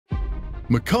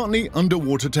MacArtney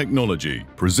Underwater Technology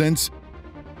presents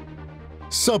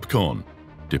SubConn,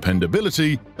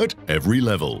 dependability at every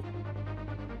level.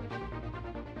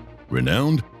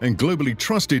 Renowned and globally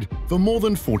trusted for more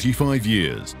than 45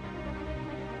 years.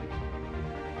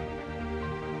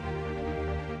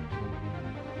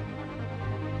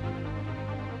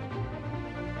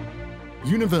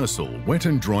 Universal wet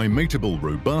and dry mateable,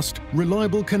 robust,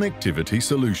 reliable connectivity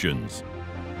solutions.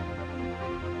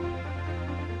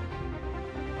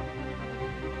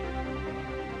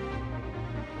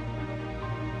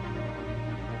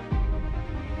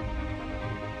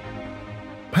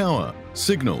 Power,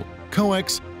 signal,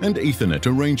 coax and Ethernet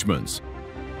arrangements.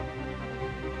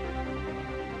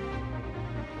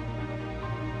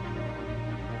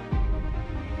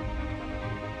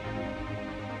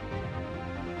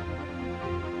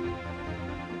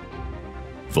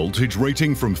 Voltage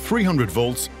rating from 300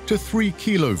 volts to 3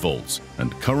 kilovolts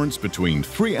and currents between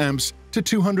 3 amps to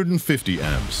 250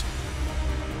 amps.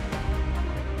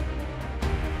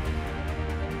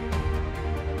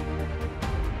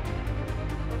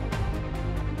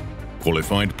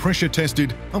 Qualified pressure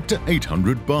tested up to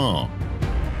 800 bar.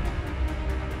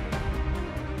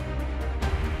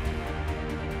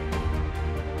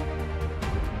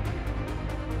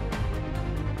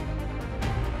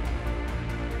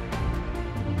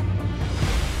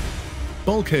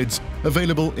 Bulkheads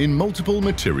available in multiple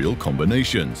material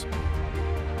combinations.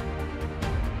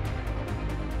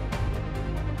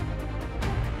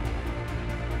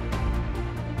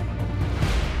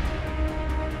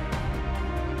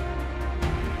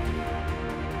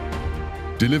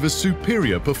 Delivers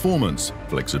superior performance,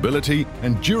 flexibility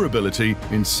and durability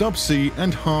in subsea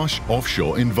and harsh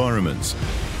offshore environments.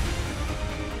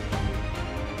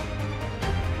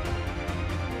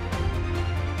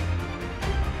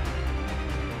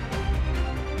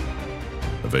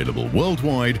 Available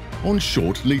worldwide on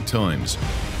short lead times.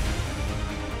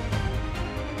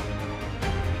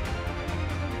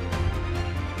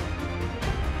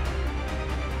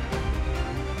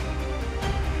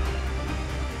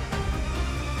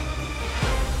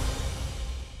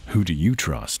 Who do you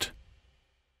trust?